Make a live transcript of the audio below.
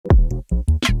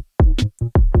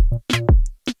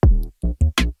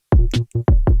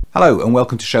Hello and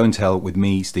welcome to Show and Tell with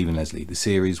me, Stephen Leslie, the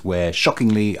series where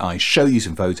shockingly I show you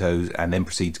some photos and then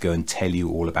proceed to go and tell you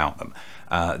all about them.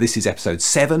 This is episode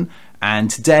 7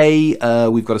 and today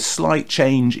we've got a slight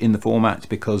change in the format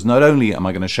because not only am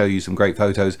I going to show you some great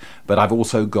photos, but I've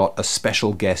also got a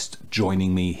special guest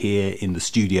joining me here in the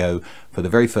studio for the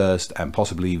very first and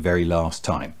possibly very last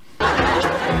time.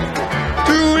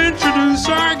 To introduce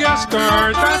our guest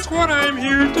star, that's what I'm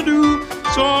here to do.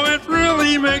 So it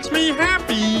really makes me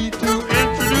happy to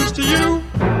introduce to you.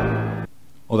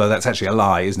 Although that's actually a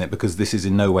lie, isn't it? Because this is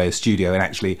in no way a studio, and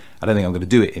actually I don't think I'm going to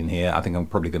do it in here. I think I'm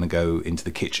probably going to go into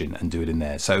the kitchen and do it in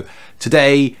there. So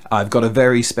today I've got a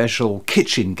very special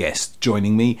kitchen guest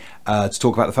joining me to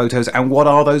talk about the photos. And what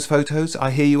are those photos,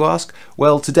 I hear you ask?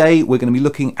 Well, today we're going to be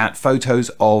looking at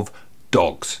photos of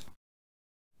dogs.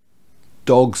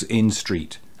 Dogs in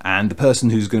street. And the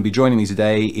person who's going to be joining me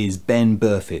today is Ben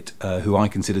Burfitt, who I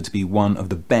consider to be one of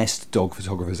the best dog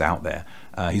photographers out there.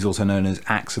 He's also known as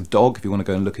Axe of Dog, if you want to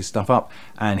go and look his stuff up.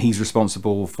 And he's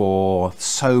responsible for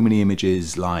so many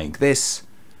images like this,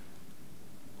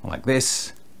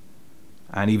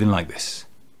 and even like this.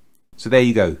 So there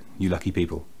you go, you lucky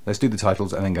people. Let's do the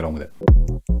titles and then get on with it.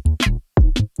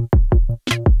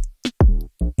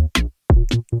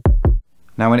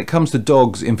 Now, when it comes to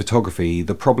dogs in photography,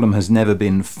 the problem has never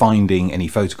been finding any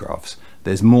photographs.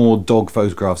 There's more dog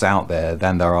photographs out there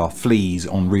than there are fleas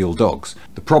on real dogs.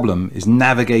 The problem is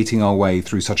navigating our way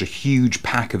through such a huge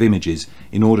pack of images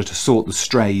in order to sort the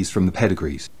strays from the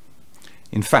pedigrees.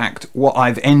 In fact, what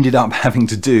I've ended up having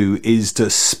to do is to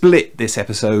split this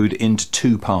episode into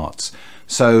 2 parts.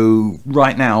 So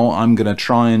right now I'm going to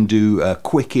try and do a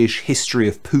quickish history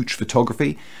of pooch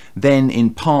photography. Then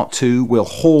in part 2 we'll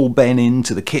haul Ben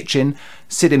into the kitchen,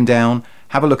 sit him down,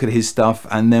 have a look at his stuff,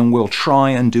 and then we'll try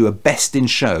and do a best in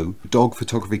show dog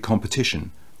photography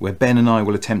competition where Ben and I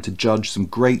will attempt to judge some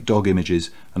great dog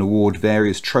images and award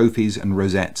various trophies and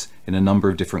rosettes in a number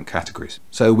of different categories.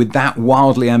 So with that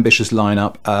wildly ambitious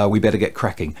lineup, we better get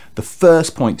cracking. The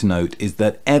first point to note is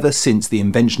that ever since the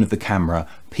invention of the camera,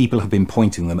 people have been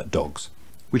pointing them at dogs,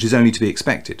 which is only to be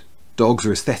expected. Dogs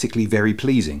are aesthetically very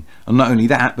pleasing, and not only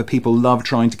that, but people love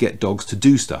trying to get dogs to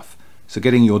do stuff. So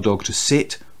getting your dog to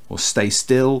sit, or stay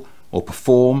still, or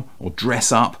perform, or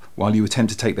dress up while you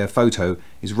attempt to take their photo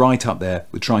is right up there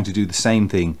with trying to do the same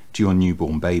thing to your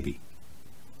newborn baby.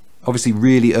 Obviously,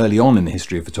 really early on in the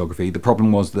history of photography, the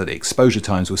problem was that exposure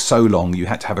times were so long you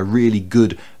had to have a really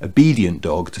good, obedient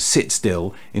dog to sit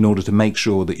still in order to make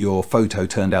sure that your photo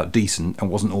turned out decent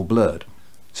and wasn't all blurred.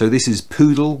 So this is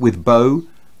Poodle with Bow,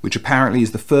 which apparently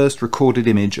is the first recorded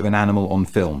image of an animal on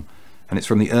film, and it's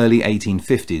from the early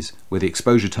 1850s, where the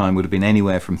exposure time would have been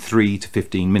anywhere from 3 to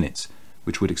 15 minutes,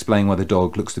 which would explain why the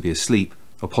dog looks to be asleep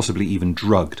or possibly even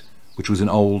drugged, which was an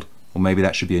old, or maybe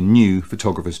that should be a new,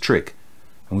 photographer's trick,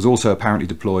 and was also apparently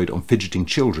deployed on fidgeting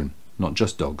children, not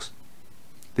just dogs.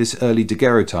 This early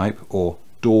daguerreotype, or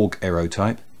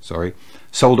dawg-errotype,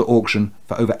 sold at auction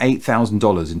for over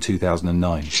 $8,000 in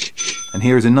 2009. And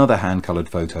here is another hand-coloured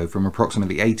photo from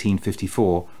approximately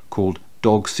 1854 called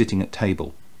Dog Sitting at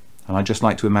Table. And I just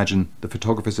like to imagine the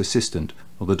photographer's assistant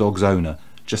or the dog's owner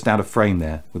just out of frame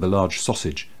there with a large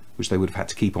sausage, which they would have had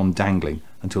to keep on dangling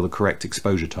until the correct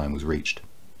exposure time was reached.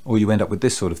 Or you end up with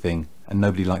this sort of thing, and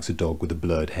nobody likes a dog with a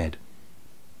blurred head.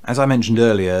 As I mentioned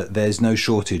earlier, there's no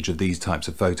shortage of these types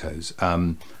of photos.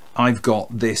 I've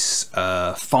got this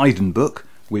Phaidon book,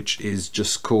 which is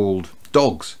just called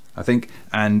Dogs, I think,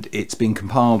 and it's been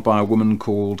compiled by a woman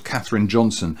called Catherine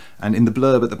Johnson, and in the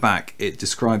blurb at the back it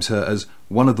describes her as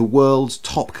one of the world's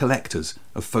top collectors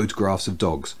of photographs of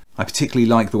dogs. I particularly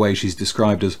like the way she's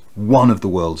described as one of the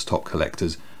world's top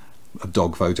collectors of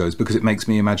dog photos, because it makes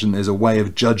me imagine there's a way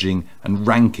of judging and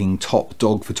ranking top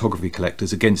dog photography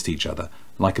collectors against each other,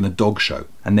 like in a dog show,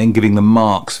 and then giving them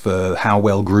marks for how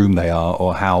well groomed they are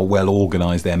or how well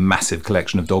organised their massive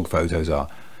collection of dog photos are.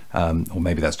 Or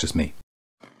maybe that's just me.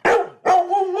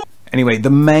 Anyway, the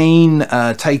main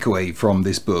takeaway from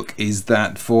this book is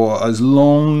that for as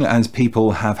long as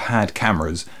people have had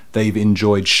cameras, they've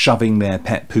enjoyed shoving their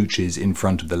pet pooches in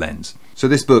front of the lens. So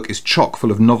this book is chock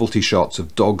full of novelty shots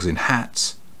of dogs in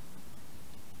hats,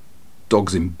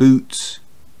 dogs in boots,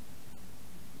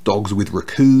 dogs with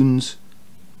raccoons,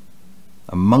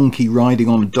 a monkey riding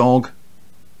on a dog,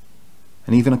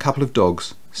 and even a couple of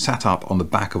dogs sat up on the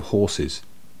back of horses.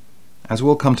 As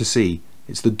we'll come to see,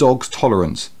 it's the dog's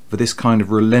tolerance for this kind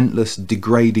of relentless,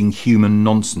 degrading human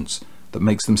nonsense that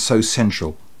makes them so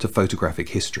central to photographic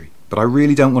history. But I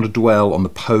really don't want to dwell on the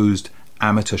posed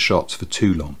amateur shots for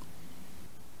too long.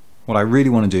 What I really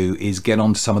want to do is get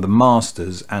on to some of the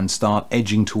masters and start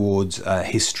edging towards a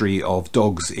history of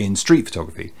dogs in street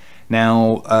photography.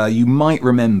 Now, you might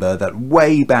remember that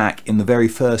way back in the very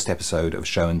first episode of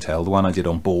Show and Tell, the one I did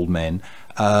on bald men,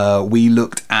 we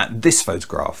looked at this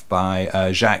photograph by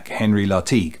Jacques Henri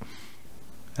Lartigue.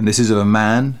 And this is of a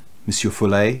man, Monsieur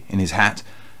Follet, in his hat,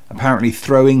 apparently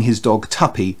throwing his dog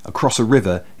Tuppy across a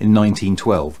river in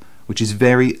 1912, which is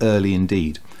very early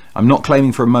indeed. I'm not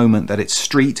claiming for a moment that it's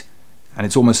street, and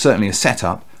it's almost certainly a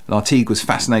setup. Lartigue was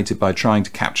fascinated by trying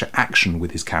to capture action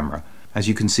with his camera. As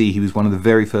you can see, he was one of the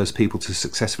very first people to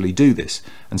successfully do this,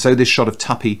 and so this shot of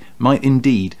Tuppy might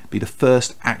indeed be the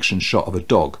first action shot of a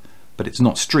dog, but it's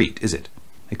not street, is it?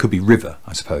 It could be river,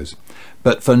 I suppose.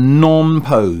 But for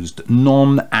non-posed,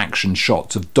 non-action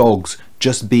shots of dogs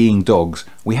just being dogs,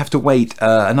 we have to wait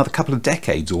another couple of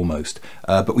decades almost,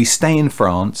 but we stay in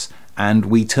France and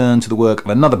we turn to the work of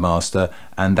another master,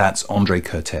 and that's Henri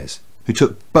Kertéz, who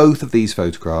took both of these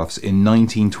photographs in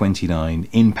 1929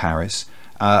 in Paris,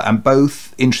 and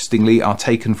both, interestingly, are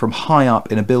taken from high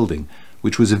up in a building,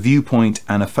 which was a viewpoint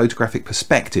and a photographic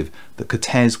perspective that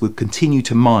Kertéz would continue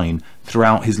to mine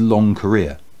throughout his long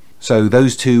career. So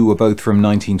those two were both from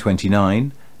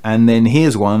 1929, and then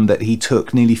here's one that he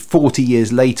took nearly 40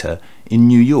 years later in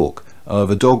New York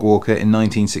of a dog walker in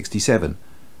 1967.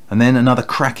 And then another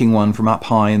cracking one from up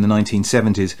high in the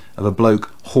 1970s of a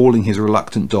bloke hauling his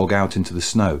reluctant dog out into the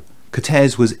snow.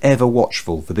 Kertéz was ever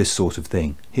watchful for this sort of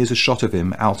thing. Here's a shot of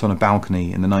him out on a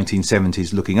balcony in the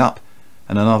 1970s looking up,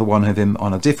 and another one of him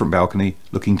on a different balcony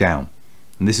looking down.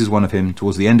 And this is one of him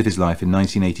towards the end of his life in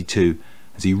 1982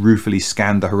 as he ruefully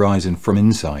scanned the horizon from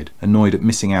inside, annoyed at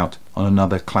missing out on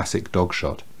another classic dog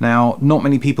shot. Now, not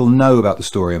many people know about the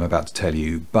story I'm about to tell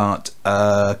you, but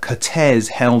Kertéz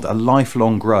held a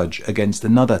lifelong grudge against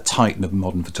another titan of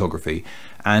modern photography,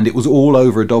 and it was all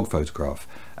over a dog photograph.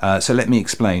 So let me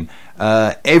explain.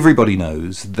 Everybody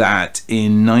knows that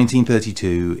in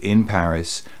 1932 in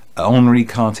Paris, Henri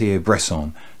Cartier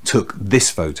Bresson took this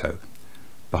photo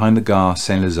behind the Gare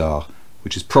Saint-Lazare,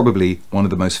 which is probably one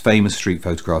of the most famous street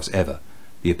photographs ever,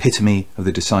 the epitome of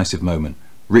the decisive moment,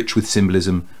 rich with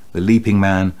symbolism, the leaping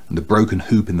man and the broken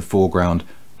hoop in the foreground,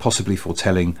 possibly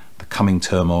foretelling the coming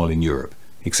turmoil in Europe,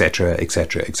 etc,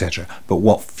 etc, etc. But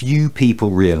what few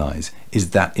people realise is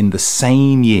that in the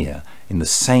same year, in the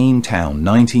same town,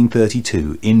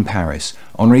 1932, in Paris,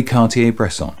 Henri Cartier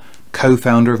Bresson,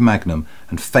 co-founder of Magnum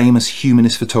and famous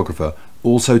humanist photographer,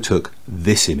 also took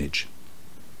this image,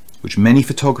 which many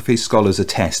photography scholars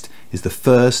attest is the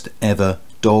first ever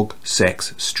dog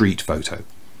sex street photo.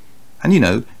 And you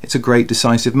know, it's a great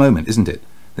decisive moment, isn't it?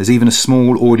 There's even a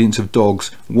small audience of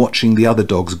dogs watching the other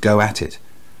dogs go at it.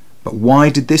 But why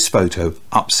did this photo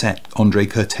upset Henri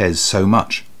Kertéz so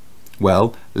much?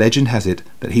 Well, legend has it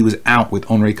that he was out with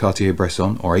Henri Cartier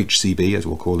Bresson, or HCB as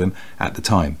we'll call him, at the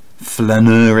time,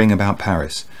 flaneuring about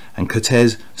Paris, and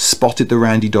Kertéz spotted the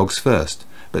randy dogs first,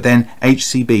 but then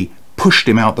HCB pushed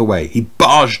him out the way. He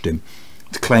barged him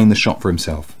to claim the shot for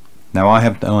himself. Now, I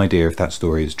have no idea if that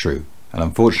story is true, and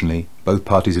unfortunately both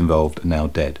parties involved are now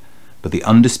dead, but the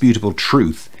undisputable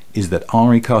truth is that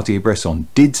Henri Cartier-Bresson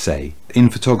did say, in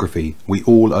photography we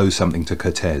all owe something to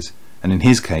Kertéz, and in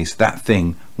his case that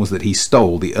thing was that he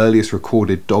stole the earliest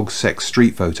recorded dog sex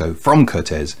street photo from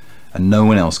Kertéz, and no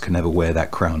one else can ever wear that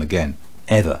crown again,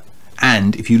 ever.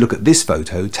 And if you look at this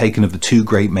photo, taken of the two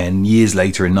great men years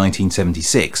later in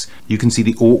 1976, you can see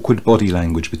the awkward body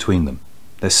language between them.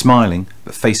 They're smiling,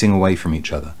 but facing away from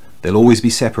each other. They'll always be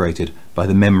separated by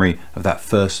the memory of that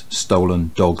first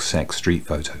stolen dog sex street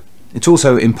photo. It's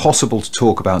also impossible to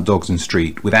talk about dogs and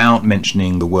street without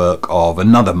mentioning the work of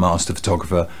another master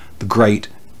photographer, the great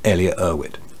Eliott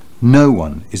Erwitt. No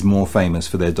one is more famous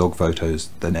for their dog photos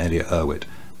than Eliott Erwitt.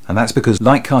 And that's because,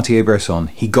 like Cartier-Bresson,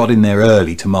 he got in there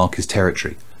early to mark his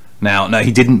territory. Now, no,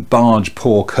 he didn't barge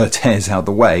poor Kertéz out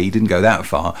the way, he didn't go that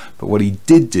far, but what he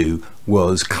did do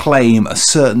was claim a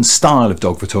certain style of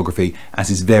dog photography as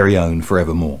his very own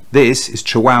forevermore. This is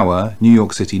Chihuahua, New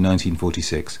York City,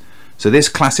 1946. So this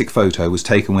classic photo was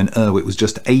taken when Erwitt was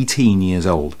just 18 years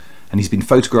old, and he's been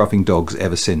photographing dogs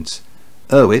ever since.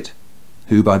 Erwitt,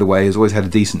 who by the way has always had a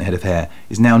decent head of hair,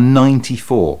 is now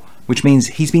 94, which means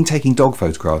he's been taking dog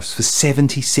photographs for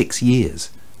 76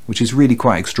 years, which is really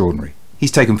quite extraordinary.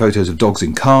 He's taken photos of dogs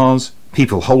in cars,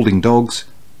 people holding dogs.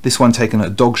 This one taken at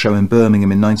a dog show in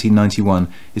Birmingham in 1991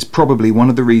 is probably one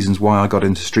of the reasons why I got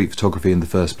into street photography in the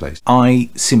first place. I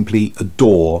simply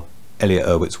adore Eliott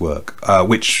Erwitt's work,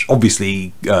 which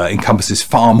obviously encompasses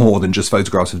far more than just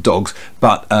photographs of dogs,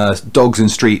 but dogs and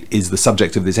street is the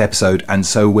subject of this episode, and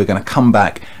so we're going to come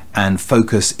back and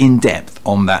focus in depth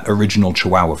on that original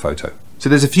Chihuahua photo. So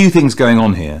there's a few things going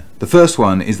on here. The first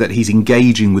one is that he's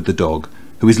engaging with the dog,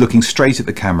 who is looking straight at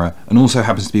the camera and also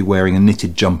happens to be wearing a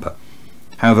knitted jumper.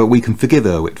 However, we can forgive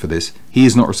Erwitt for this. He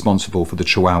is not responsible for the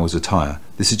Chihuahua's attire.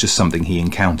 This is just something he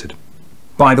encountered.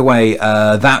 By the way,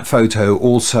 that photo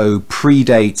also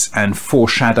predates and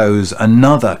foreshadows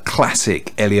another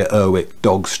classic Eliott Erwitt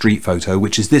dog street photo,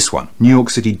 which is this one, New York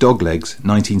City dog legs,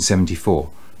 1974.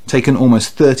 Taken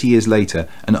almost 30 years later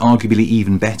and arguably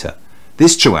even better.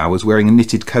 This Chihuahua's wearing a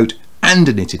knitted coat and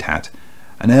a knitted hat,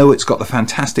 and Erwitt's got the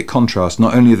fantastic contrast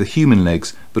not only of the human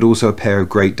legs but also a pair of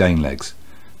Great Dane legs.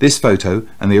 This photo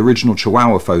and the original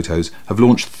Chihuahua photos have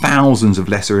launched thousands of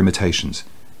lesser imitations.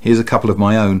 Here's a couple of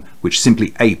my own which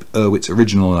simply ape Erwitt's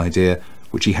original idea,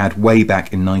 which he had way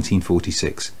back in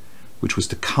 1946, which was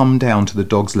to come down to the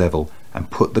dog's level and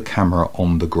put the camera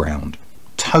on the ground.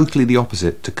 Totally the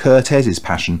opposite to Kertéz's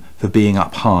passion for being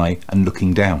up high and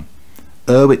looking down.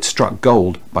 Erwitt struck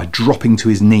gold by dropping to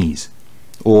his knees,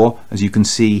 or, as you can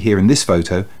see here in this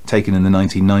photo, taken in the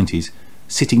 1990s,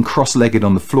 sitting cross-legged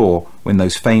on the floor when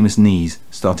those famous knees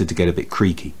started to get a bit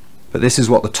creaky. But this is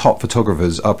what the top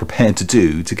photographers are prepared to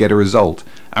do to get a result.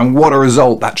 And what a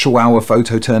result that Chihuahua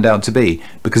photo turned out to be.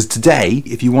 Because today,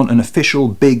 if you want an official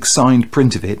big signed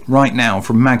print of it, right now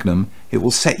from Magnum, it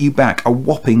will set you back a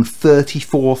whopping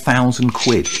 34,000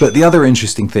 quid. But the other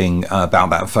interesting thing about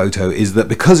that photo is that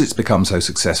because it's become so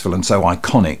successful and so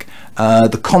iconic,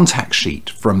 the contact sheet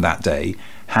from that day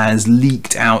has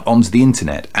leaked out onto the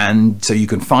internet, and so you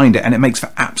can find it, and it makes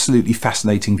for absolutely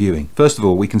fascinating viewing. First of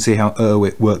all, we can see how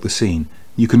Erwitt worked the scene.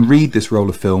 You can read this roll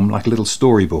of film like a little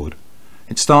storyboard.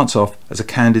 It starts off as a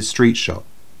candid street shot.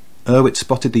 Erwitt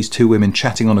spotted these two women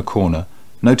chatting on a corner,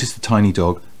 noticed the tiny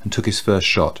dog, and took his first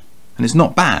shot. And it's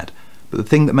not bad, but the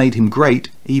thing that made him great,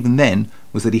 even then,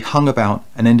 was that he hung about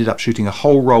and ended up shooting a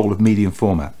whole roll of medium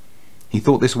format. He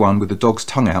thought this one with the dog's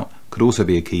tongue out could also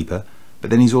be a keeper, but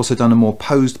then he's also done a more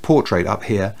posed portrait up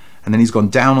here, and then he's gone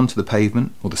down onto the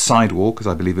pavement, or the sidewalk as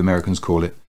I believe Americans call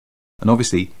it. And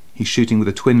obviously he's shooting with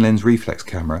a twin lens reflex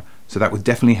camera, so that would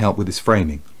definitely help with his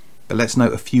framing. But let's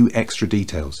note a few extra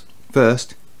details.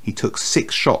 First, he took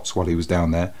 6 shots while he was down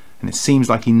there, and it seems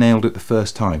like he nailed it the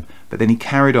first time, but then he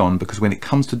carried on because when it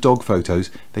comes to dog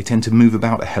photos they tend to move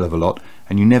about a hell of a lot,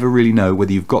 and you never really know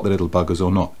whether you've got the little buggers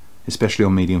or not, especially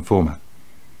on medium format.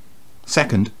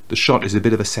 Second, the shot is a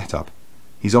bit of a setup.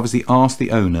 He's obviously asked the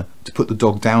owner to put the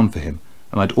dog down for him,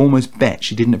 and I'd almost bet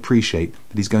she didn't appreciate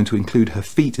that he's going to include her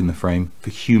feet in the frame for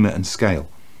humour and scale.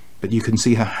 But you can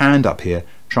see her hand up here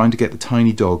trying to get the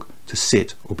tiny dog to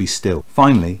sit or be still.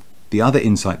 Finally, the other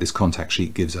insight this contact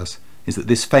sheet gives us is that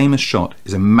this famous shot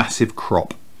is a massive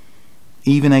crop.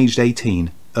 Even aged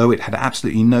 18, Erwitt had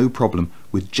absolutely no problem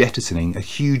with jettisoning a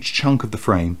huge chunk of the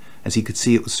frame, as he could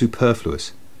see it was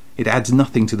superfluous. It adds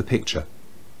nothing to the picture.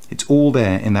 It's all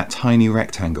there in that tiny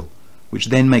rectangle, which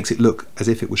then makes it look as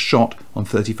if it was shot on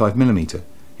 35mm.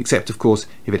 Except, of course,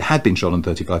 if it had been shot on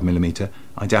 35mm,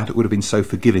 I doubt it would have been so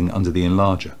forgiving under the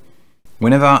enlarger.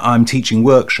 Whenever I'm teaching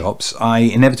workshops, I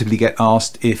inevitably get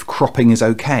asked if cropping is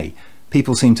okay.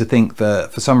 People seem to think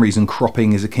that for some reason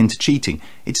cropping is akin to cheating.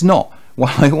 It's not.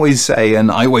 What I always say,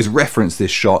 and I always reference this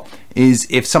shot, is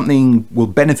if something will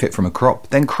benefit from a crop,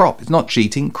 then crop. It's not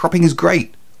cheating. Cropping is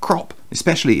great. Crop.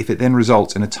 Especially if it then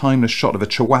results in a timeless shot of a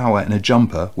Chihuahua in a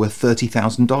jumper worth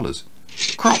 $30,000.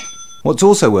 Crop. What's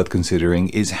also worth considering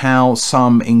is how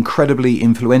some incredibly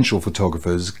influential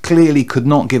photographers clearly could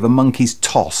not give a monkey's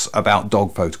toss about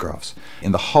dog photographs.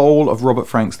 In the whole of Robert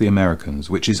Frank's The Americans,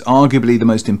 which is arguably the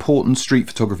most important street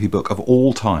photography book of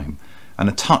all time, and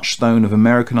a touchstone of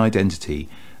American identity,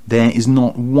 there is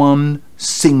not one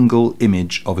single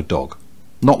image of a dog.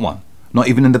 Not one. Not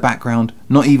even in the background,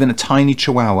 not even a tiny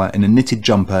Chihuahua in a knitted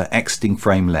jumper exiting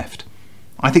frame left.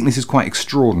 I think this is quite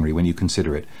extraordinary when you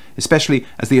consider it, especially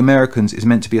as The Americans is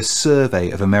meant to be a survey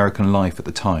of American life at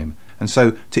the time, and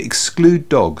so to exclude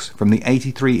dogs from the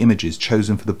 83 images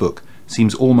chosen for the book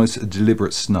seems almost a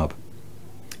deliberate snub.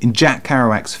 In Jack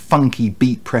Kerouac's funky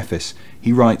beat preface,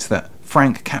 he writes that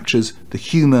Frank captures the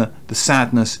humour, the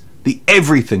sadness, the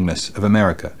everythingness of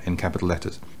America in capital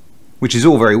letters. Which is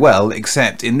all very well,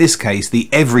 except in this case the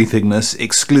everythingness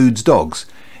excludes dogs.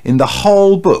 In the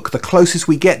whole book, the closest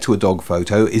we get to a dog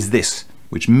photo is this,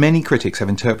 which many critics have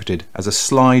interpreted as a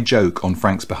sly joke on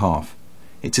Frank's behalf.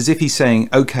 It's as if he's saying,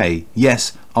 okay,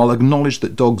 yes, I'll acknowledge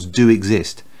that dogs do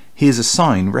exist. Here's a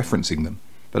sign referencing them.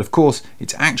 But of course,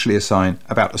 it's actually a sign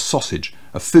about a sausage,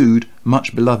 a food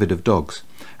much beloved of dogs.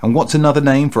 And what's another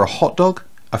name for a hot dog?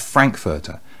 A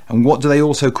frankfurter. And what do they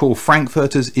also call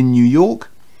frankfurters in New York?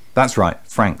 That's right,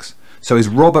 Franks. So is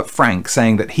Robert Frank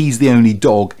saying that he's the only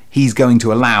dog he's going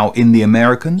to allow in The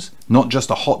Americans? Not just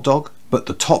a hot dog, but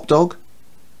the top dog?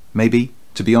 Maybe.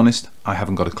 To be honest, I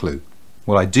haven't got a clue.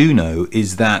 What I do know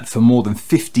is that for more than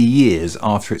 50 years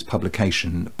after its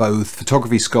publication, both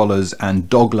photography scholars and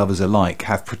dog lovers alike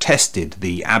have protested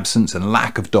the absence and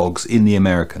lack of dogs in the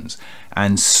Americans,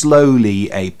 and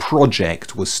slowly a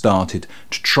project was started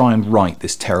to try and right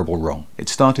this terrible wrong. It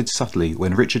started subtly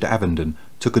when Richard Avedon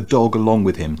took a dog along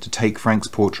with him to take Frank's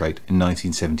portrait in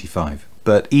 1975.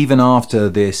 But even after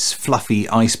this fluffy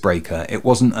icebreaker, it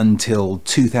wasn't until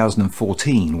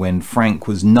 2014, when Frank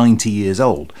was 90 years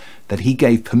old, that he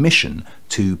gave permission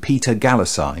to Peter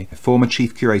Galassi, former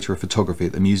chief curator of photography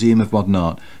at the Museum of Modern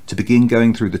Art, to begin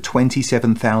going through the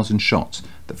 27,000 shots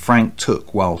that Frank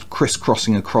took while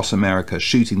crisscrossing across America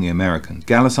shooting the Americans.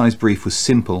 Galassi's brief was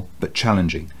simple but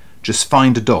challenging. Just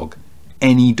find a dog,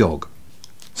 any dog.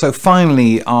 So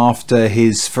finally, after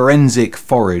his forensic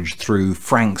forage through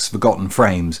Frank's forgotten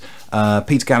frames,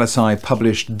 Peter Galassi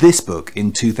published this book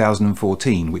in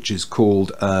 2014, which is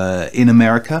called In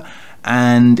America,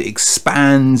 and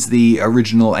expands the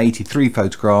original 83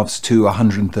 photographs to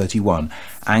 131,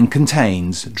 and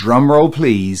contains, drumroll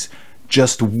please,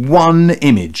 just one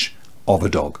image of a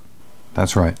dog.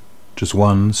 That's right, just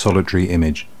one solitary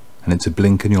image, and it's a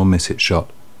blink and you'll miss it shot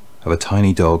of a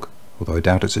tiny dog, although I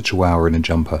doubt it's a chihuahua in a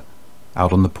jumper,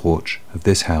 out on the porch of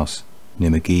this house near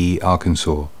McGee,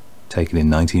 Arkansas, taken in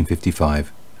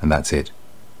 1955, and that's it.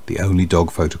 The only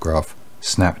dog photograph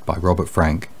snapped by Robert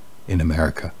Frank in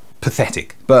America.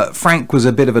 Pathetic. But Frank was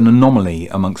a bit of an anomaly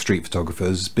amongst street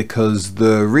photographers, because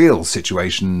the real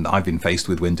situation I've been faced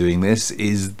with when doing this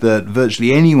is that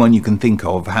virtually anyone you can think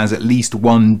of has at least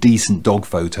one decent dog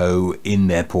photo in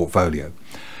their portfolio.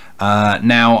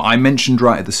 Now, I mentioned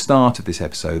right at the start of this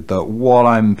episode that what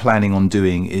I'm planning on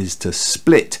doing is to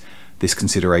split this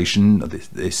consideration,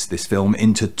 this film,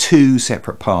 into two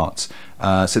separate parts.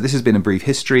 So this has been a brief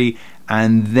history,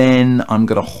 and then I'm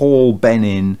going to haul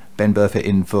Ben Burfitt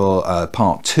in for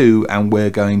part two, and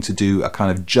we're going to do a kind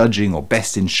of judging or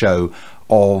best in show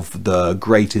of the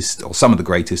greatest, or some of the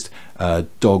greatest,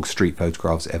 dog street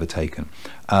photographs ever taken.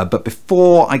 But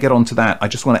before I get on to that, I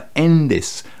just want to end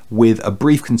this with a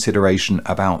brief consideration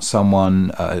about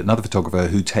someone, another photographer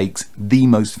who takes the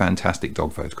most fantastic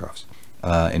dog photographs.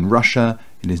 In Russia,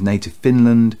 in his native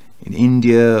Finland, in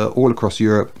India, all across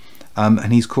Europe,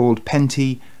 and he's called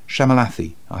Penti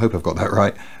Sammallahti. I hope I've got that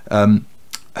right.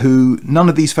 Who, none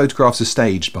of these photographs are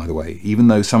staged, by the way, even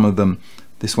though some of them,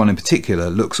 this one in particular,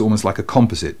 looks almost like a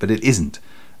composite, but it isn't.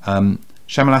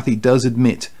 Sammallahti does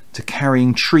admit to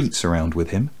carrying treats around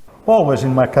with him. Always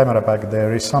in my camera bag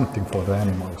there is something for the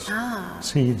animals.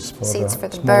 Seeds for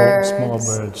the birds. Small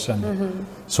birds, and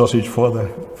sausage for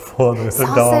the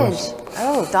sausage. dogs.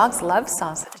 Oh, dogs love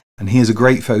sausage. And here's a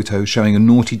great photo showing a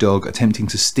naughty dog attempting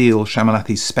to steal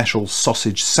Sammallahti's special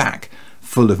sausage sack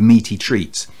full of meaty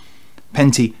treats.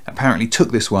 Penti apparently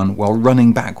took this one while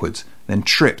running backwards, then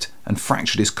tripped and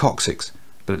fractured his coccyx,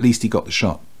 but at least he got the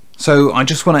shot. So I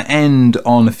just want to end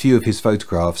on a few of his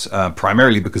photographs,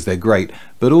 primarily because they're great,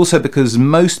 but also because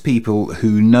most people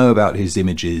who know about his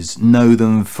images know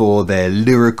them for their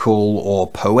lyrical or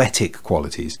poetic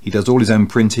qualities. He does all his own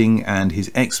printing, and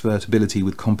his expert ability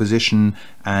with composition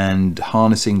and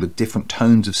harnessing the different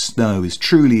tones of snow is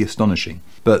truly astonishing.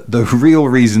 But the real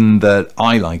reason that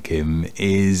I like him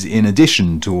is, in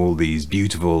addition to all these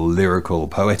beautiful, lyrical,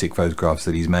 poetic photographs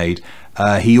that he's made,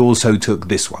 he also took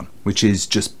this one, which is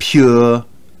just pure,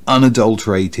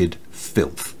 unadulterated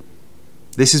filth.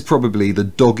 This is probably the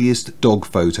doggiest dog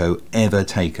photo ever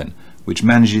taken, which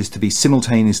manages to be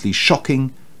simultaneously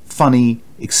shocking, funny,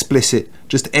 explicit,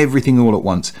 just everything all at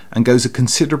once, and goes a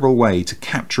considerable way to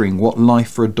capturing what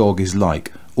life for a dog is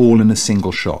like, all in a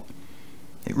single shot.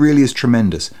 It really is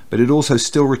tremendous, but it also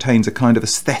still retains a kind of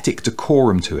aesthetic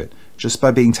decorum to it, just by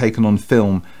being taken on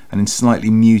film and in slightly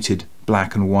muted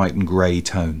black and white and grey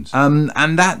tones. And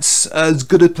that's as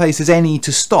good a place as any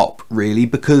to stop, really,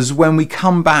 because when we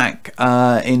come back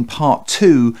in part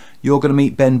two, you're going to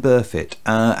meet Ben Burfitt,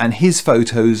 and his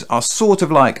photos are sort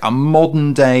of like a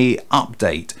modern day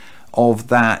update of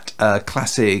that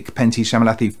classic Penti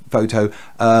Sammallahti photo,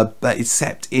 but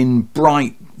except in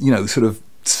bright, sort of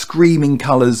screaming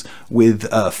colours with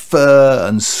fur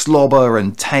and slobber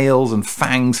and tails and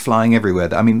fangs flying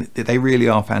everywhere. I mean, they really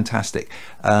are fantastic,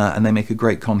 and they make a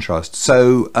great contrast.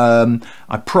 So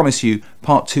I promise you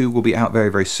part two will be out very,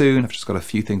 very soon. I've just got a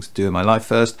few things to do in my life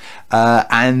first,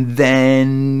 and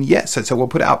then so we'll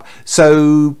put it up.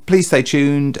 So please stay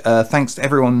tuned. Thanks to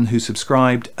everyone who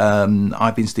subscribed.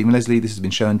 I've been Stephen Leslie. This has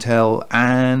been Show and Tell,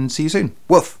 and see you soon.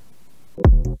 Woof.